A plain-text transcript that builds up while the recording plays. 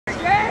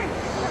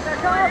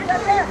Yo,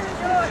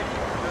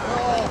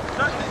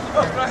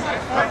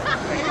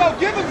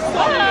 give him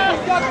something!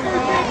 He's got 3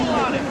 people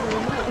on it!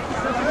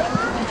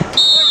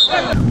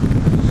 Get him!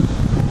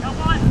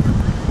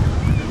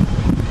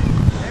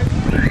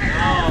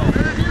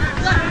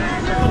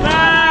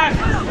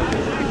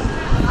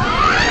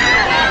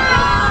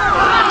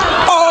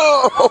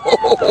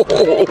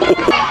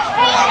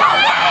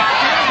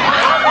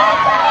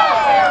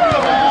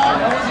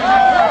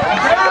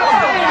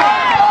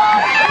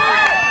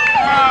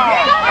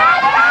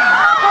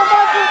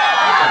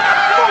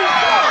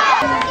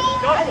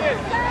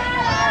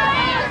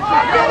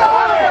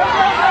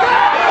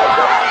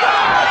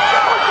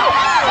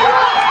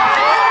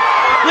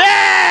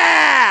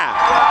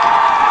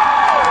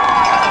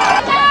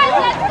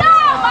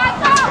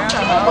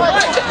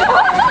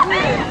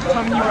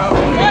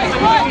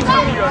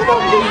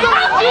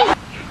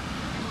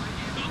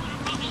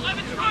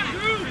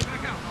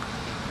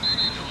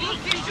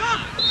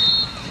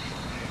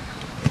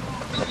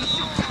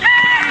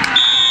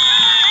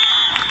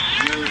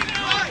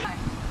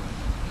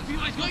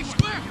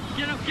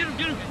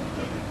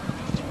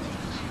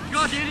 Go,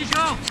 Danny,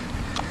 go!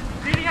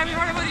 Danny, have me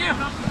running with you!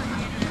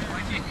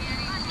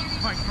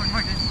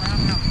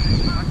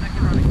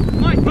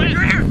 Mike,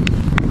 you're here!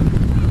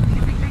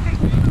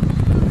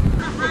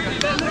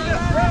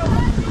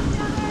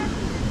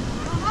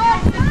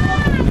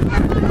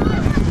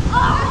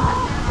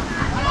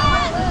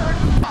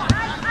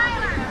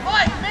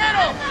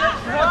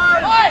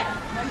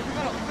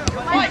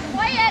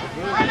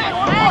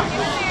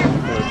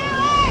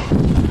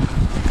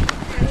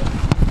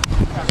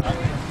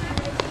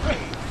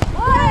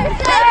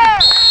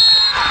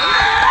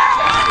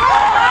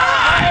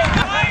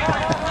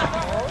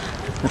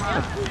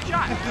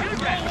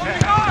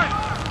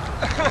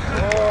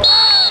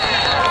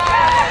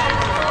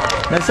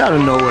 That's out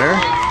of nowhere.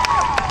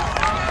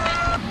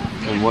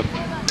 And what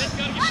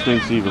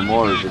stinks even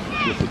more is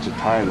if it's a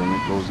tie, then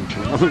it goes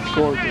into another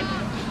quarter.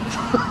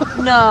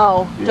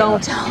 No, Yeah.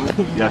 don't tell me.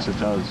 Yes, it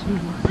does.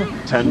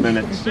 10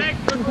 minutes.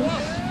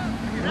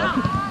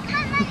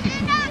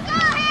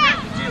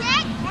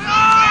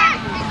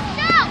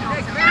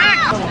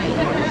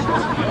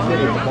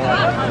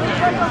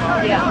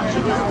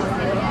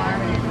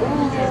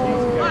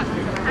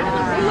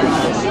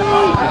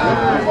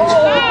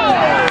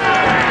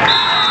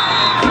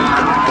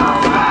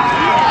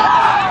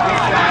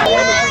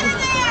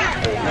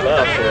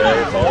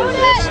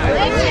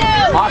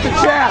 Off the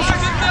chest!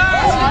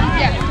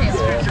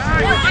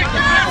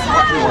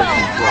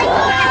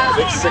 I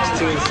think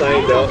 16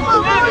 signed up.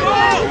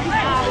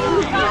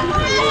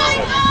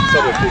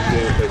 Some of the kids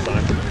didn't play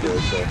soccer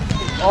before, so.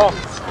 Oh.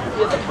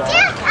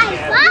 Yes, I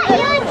thought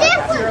you were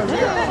different.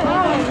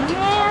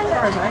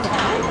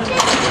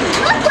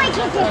 Look like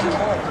you're different.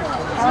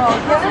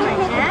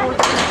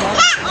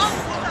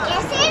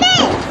 Yes, it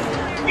is.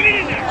 Get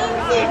in there.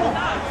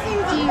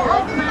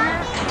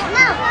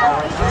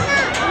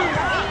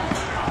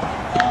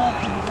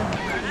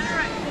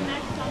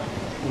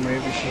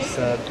 Maybe she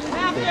said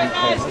they didn't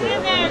post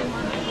it.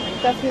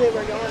 That's who they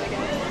were going against.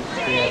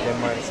 Yeah, they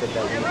might have said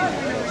that we didn't post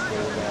it.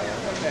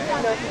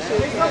 No, she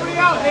was Somebody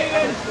out,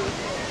 Hayden!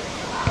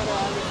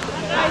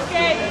 Nice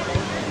game!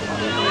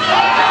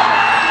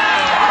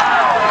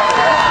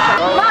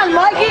 Come on,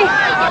 Mikey!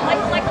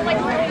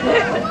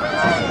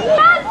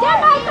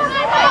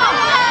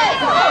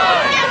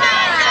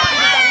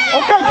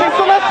 Okay, okay,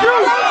 so let's do!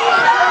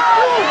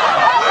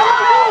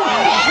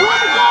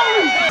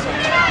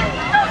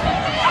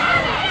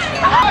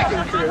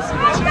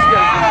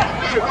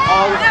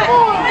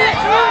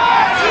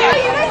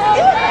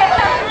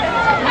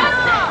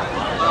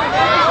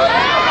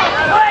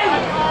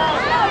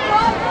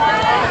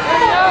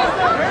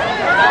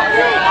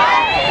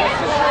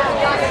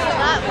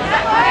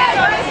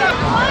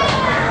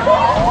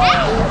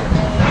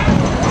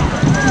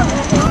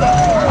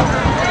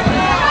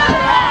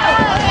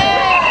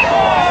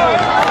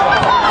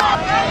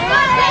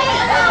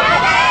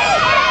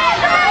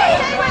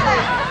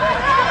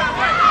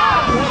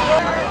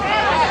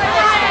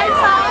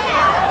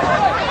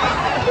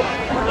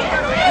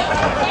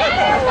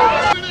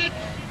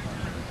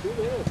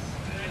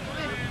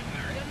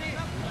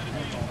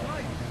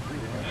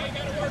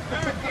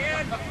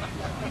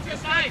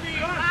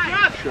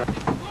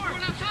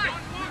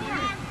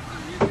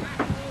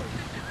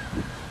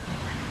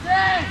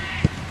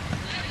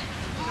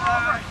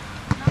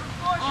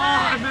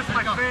 I missed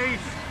my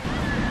face.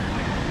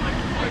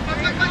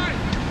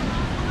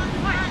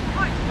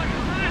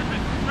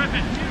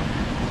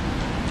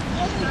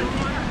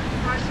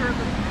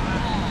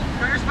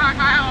 Pressure back,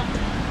 Kyle.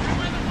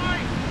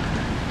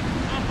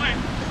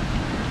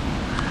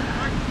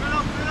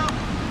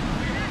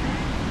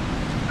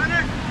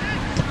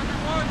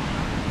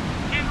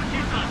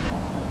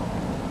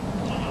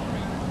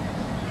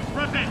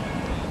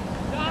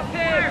 Stop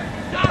him!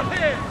 Stop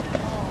him!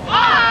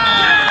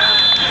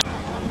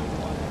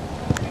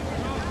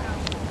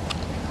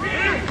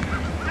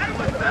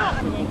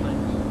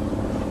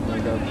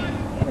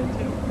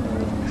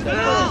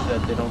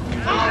 They don't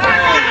usually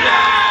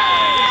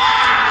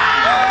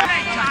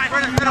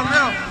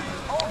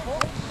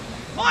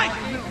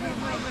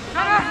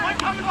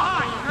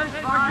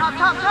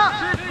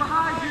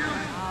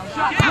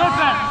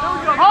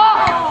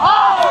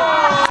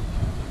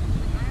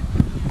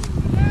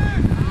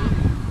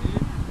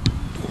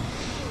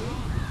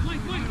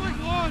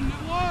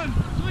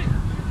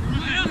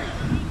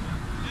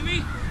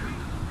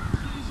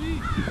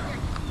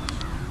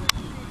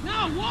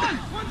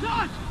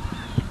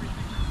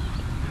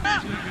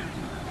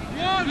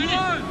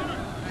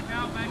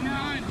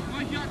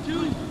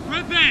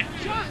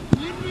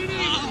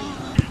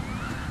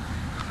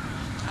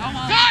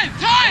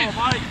Time!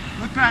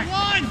 Look back.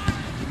 One!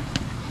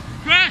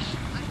 Crash!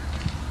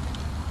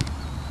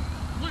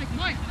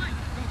 Mike!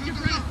 Go,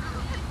 Brad.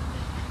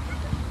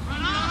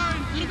 Run on!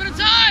 A little bit of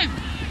time!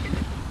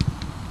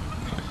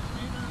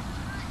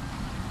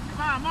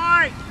 Come on,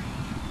 Mike!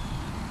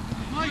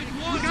 Mike!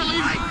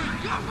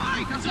 Go,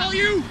 Mike! That's all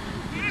you!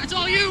 That's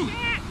all you!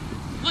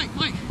 Mike!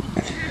 Mike!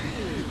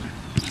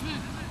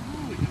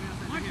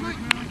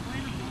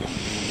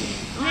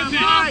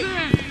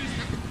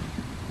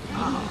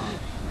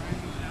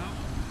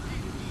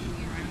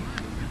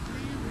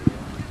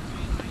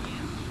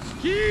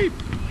 Keep!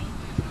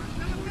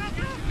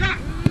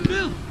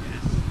 Bill!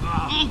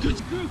 Oh, good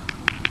screw!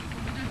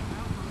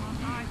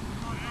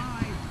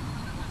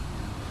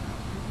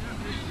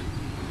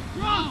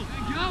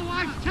 Go,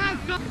 watch, tap!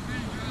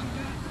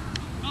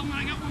 Oh my,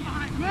 I got one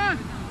behind. Come on!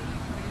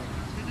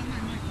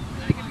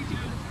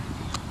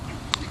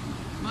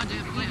 Come on,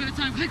 Dan, a little bit of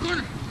time. Play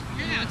corner!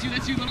 Yeah, that's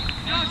you, little. Go,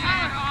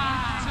 Tyler!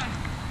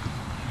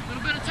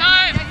 Little bit of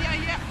time!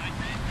 Yeah.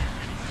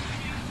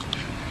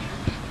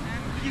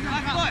 You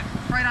got foot.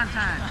 Right on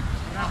time.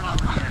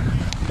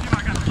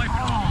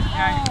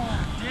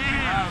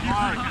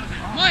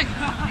 Mike!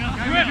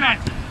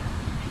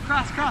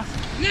 Cross.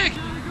 Nick!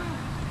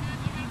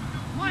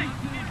 Mike!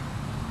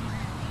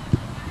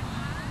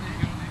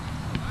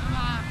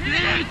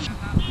 Bitch!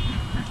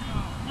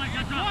 Mike,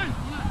 that's one!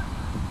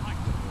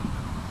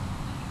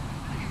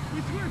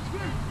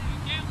 Square!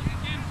 Cam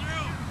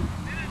through!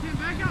 Cam,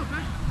 back out,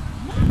 back!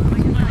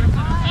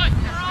 Mike,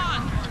 you're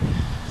on!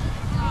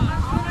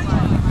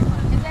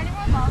 Is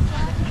anyone else?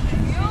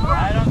 I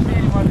don't see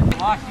anyone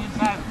walk the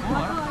inside of the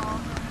floor.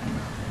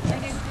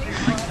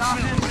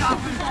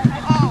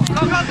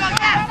 Go!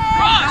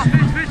 Cross!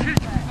 Fish!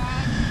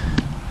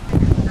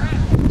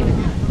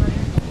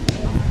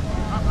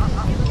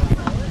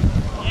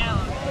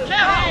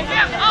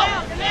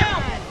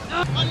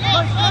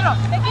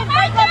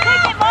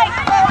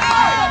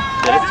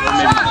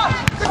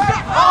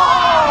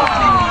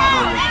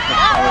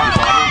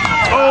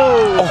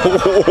 Oh,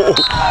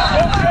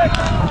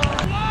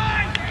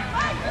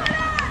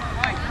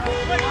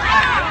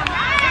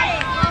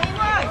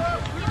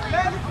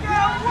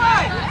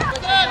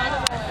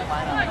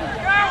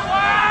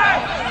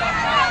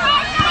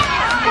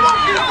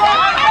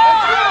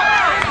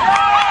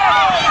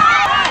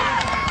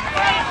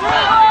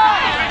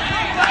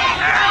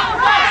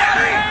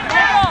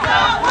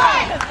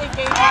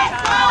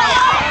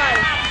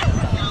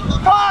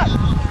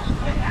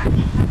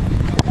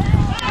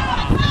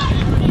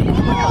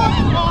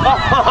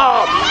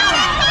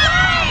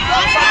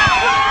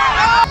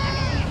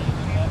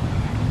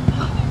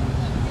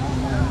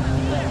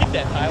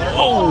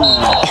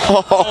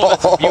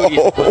 that's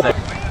beautiful.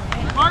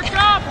 Mark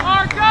up!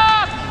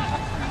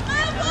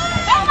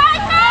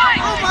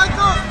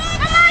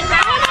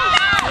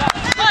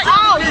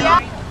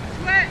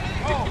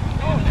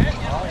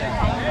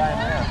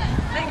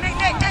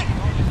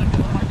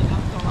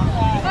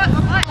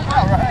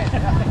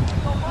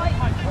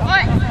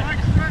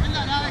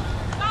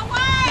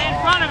 Stay in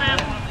front of him.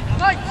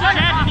 Check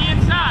to the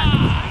inside.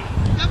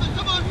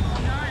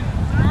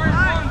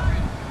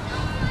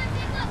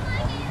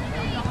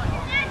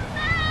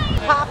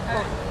 Come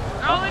on.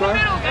 Go in the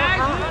middle, guys.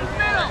 Go in the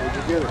middle. Where'd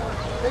you get it?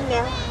 In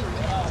there.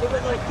 See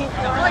what my feet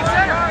are. Right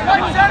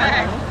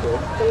center.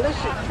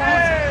 Delicious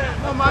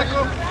transfer. Oh,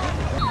 Michael.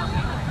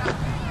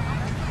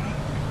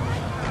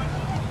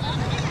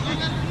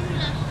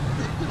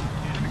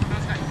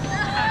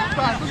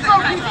 Let's go,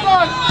 keep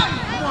going.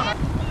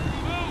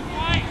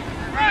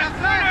 Right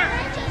center.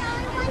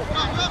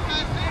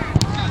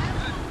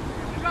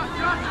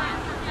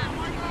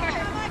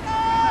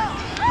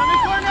 Come in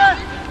corner.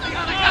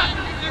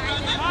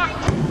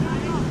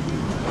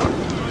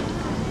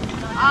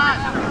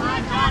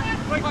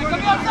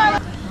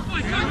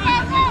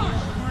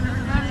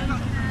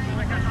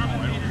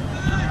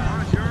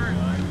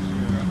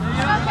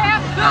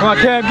 Come on,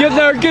 Cam, get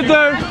there! Good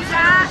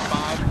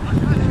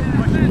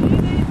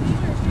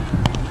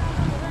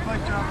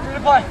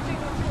play.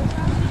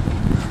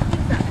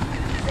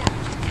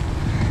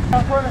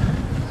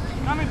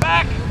 Coming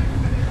back.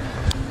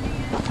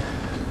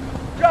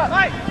 Drop.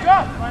 Line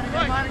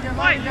again.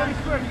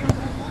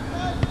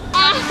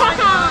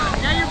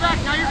 Now you're back.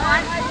 Now you're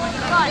fine.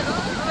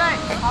 Stay.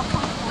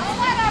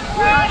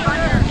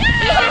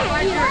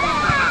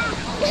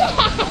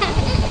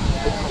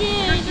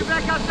 Push you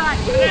back outside.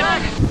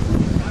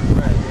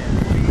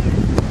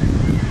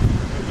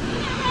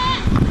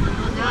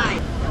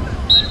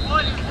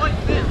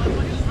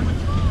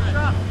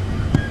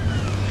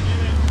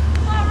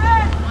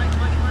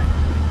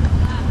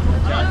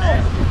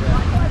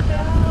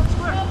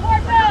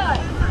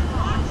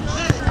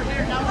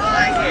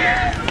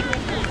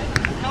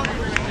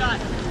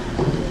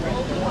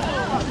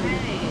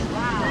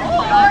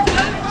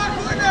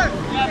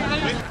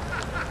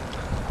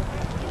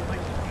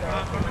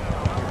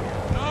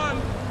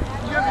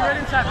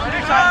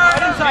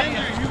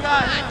 Come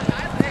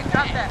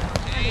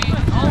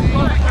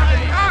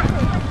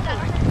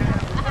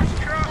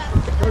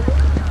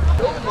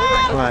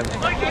on.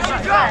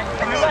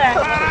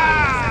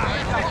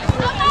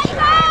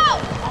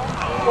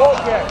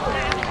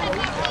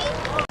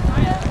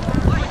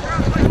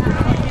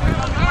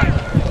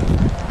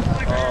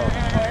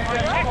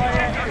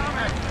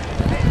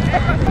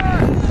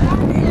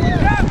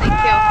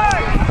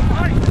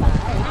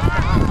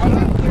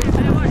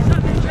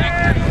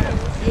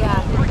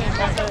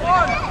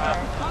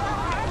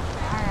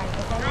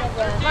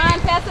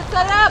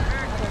 Set it up!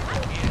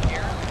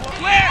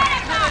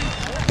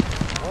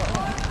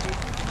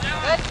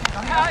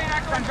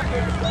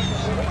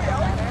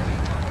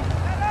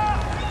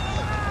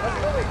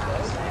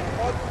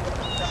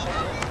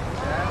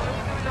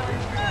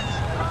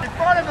 In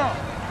front of him!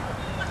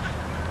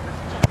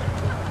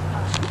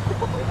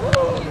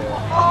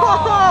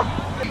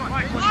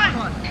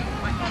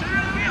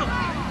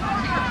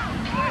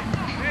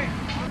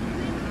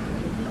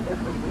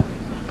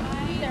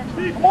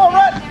 Come on,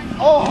 Red!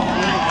 Oh!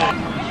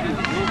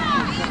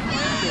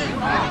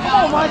 Come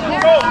on, Michael!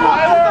 Go,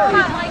 Tyler!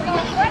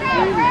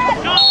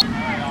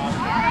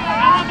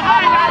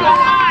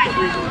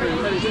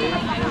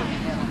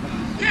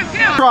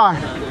 Try.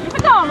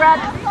 Come on, Red.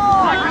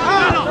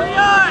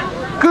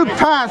 Good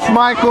pass,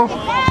 Michael.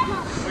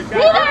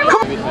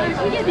 Come. Be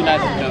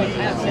nice to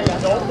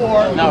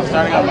Jonathan. No,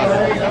 starting off.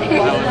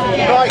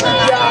 Nice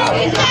job.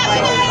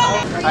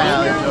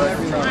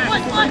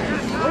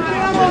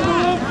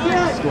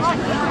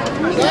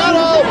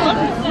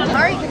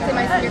 Sorry, you can say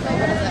my secret thing.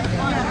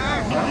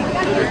 What is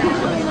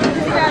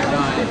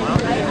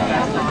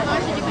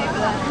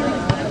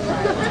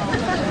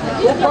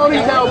it? What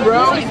ponies out,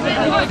 bro? I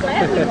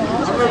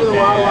remember the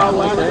Wild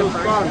West. It was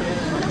fun.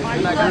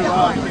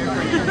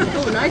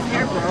 Oh, nice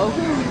hair, bro.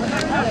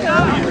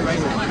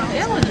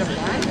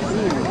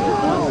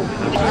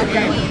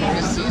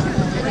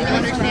 You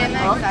understand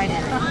that?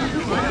 Excited.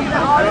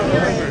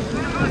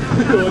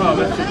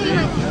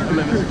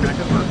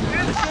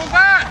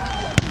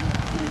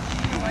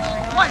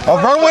 Oh,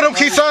 run with him,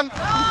 Keeson.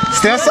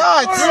 Stay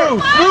aside. Through.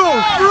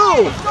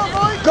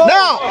 Go.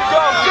 Now.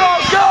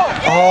 Go.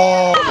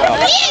 Oh.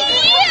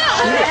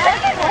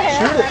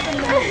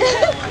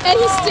 And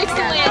he sticks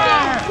to landing.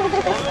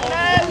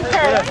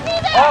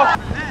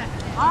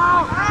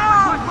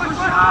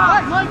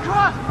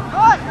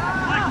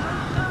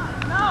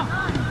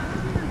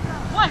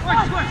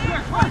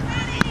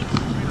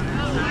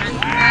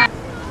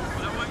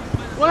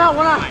 One out.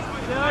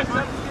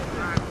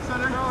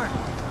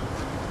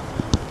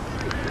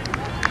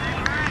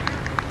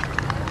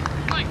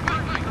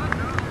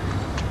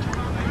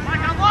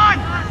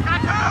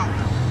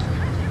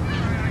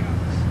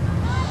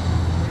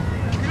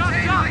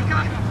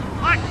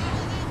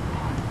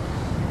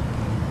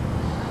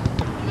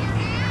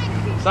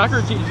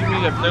 Soccer teams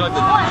usually have, they're like the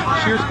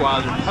cheer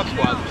squads or pep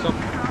squads or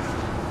something.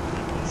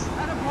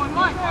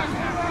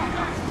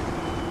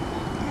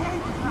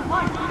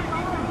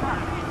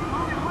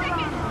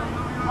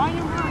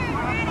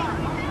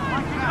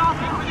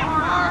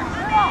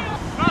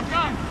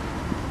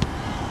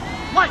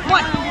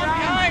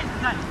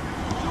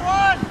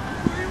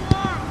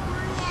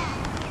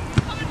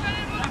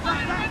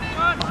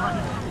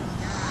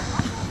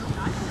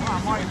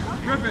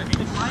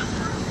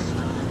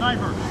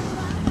 Sniper.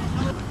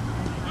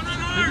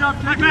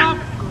 Pick it up.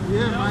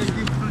 Yeah,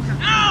 Mikey.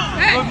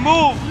 Good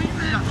move.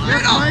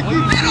 Yes,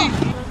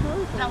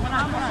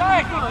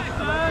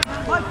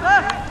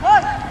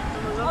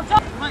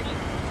 Mikey.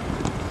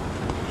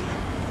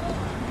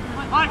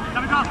 Mike,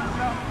 come on.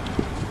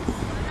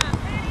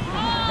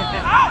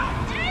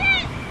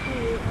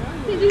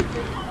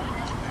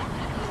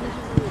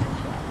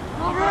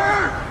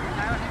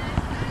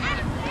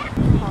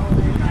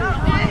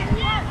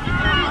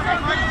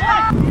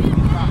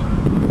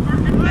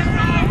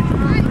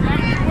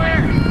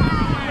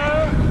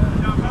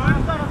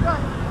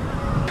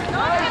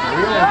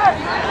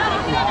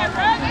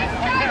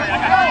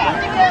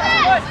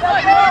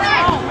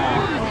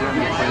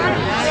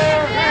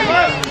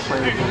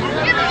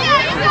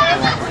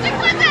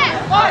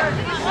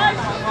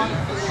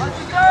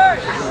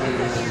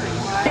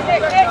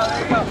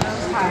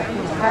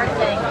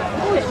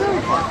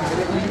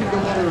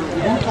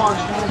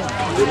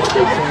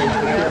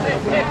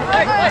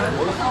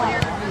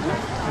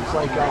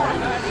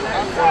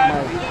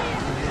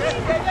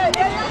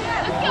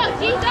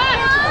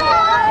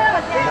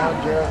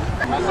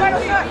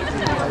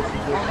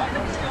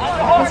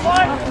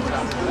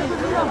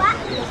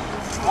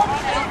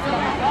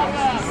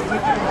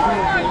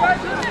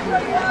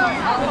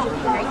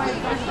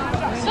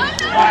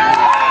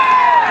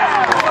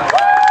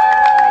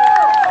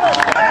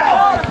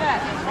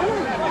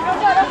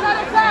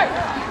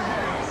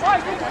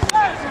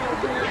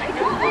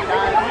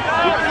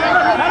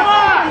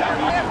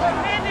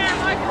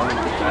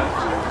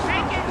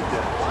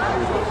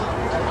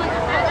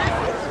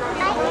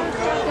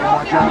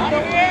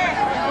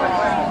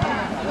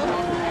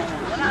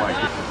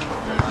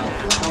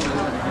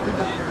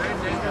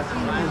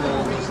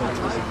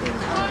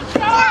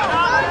 Come on!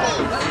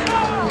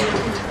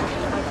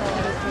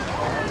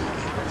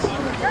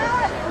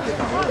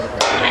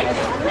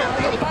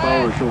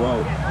 or show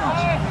out.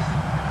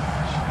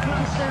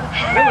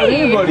 Don't let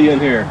anybody in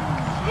here. I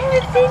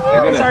haven't seen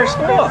you. It's our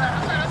school.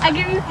 I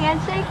give you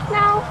handshakes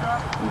now.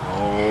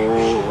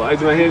 Oh, why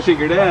is my handshake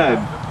your dad? I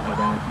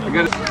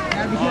got it.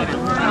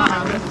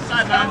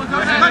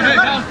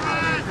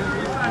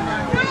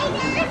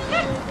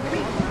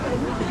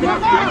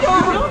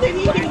 Then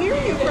he can hear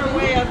you from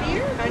way up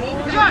here, honey.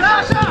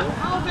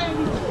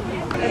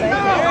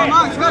 Come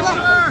on, Spencer!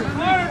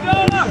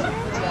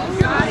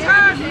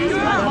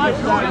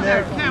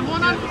 Cam,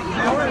 one on.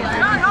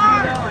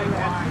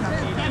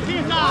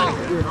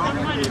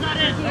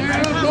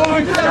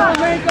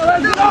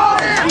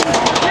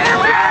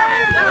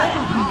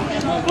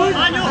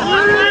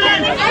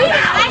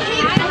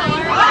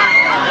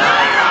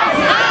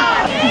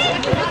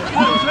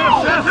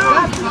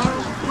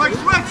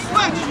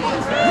 Switch!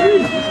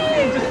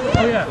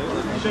 Oh yeah.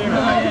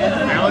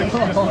 Alex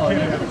just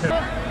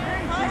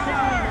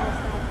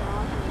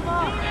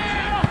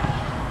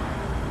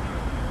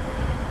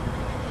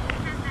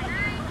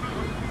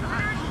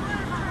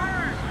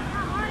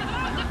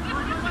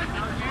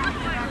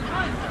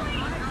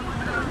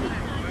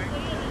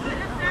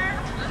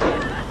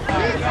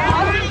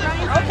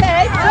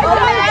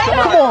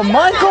Come on,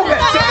 Michael.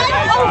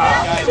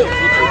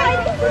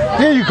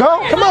 There you go.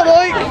 Come on,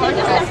 Mike.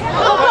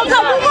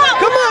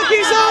 Come on,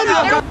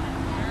 Keeson.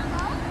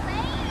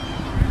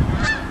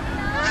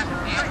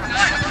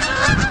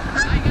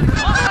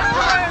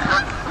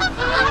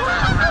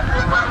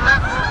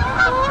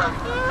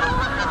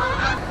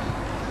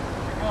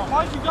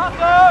 Mike, you got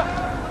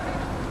that!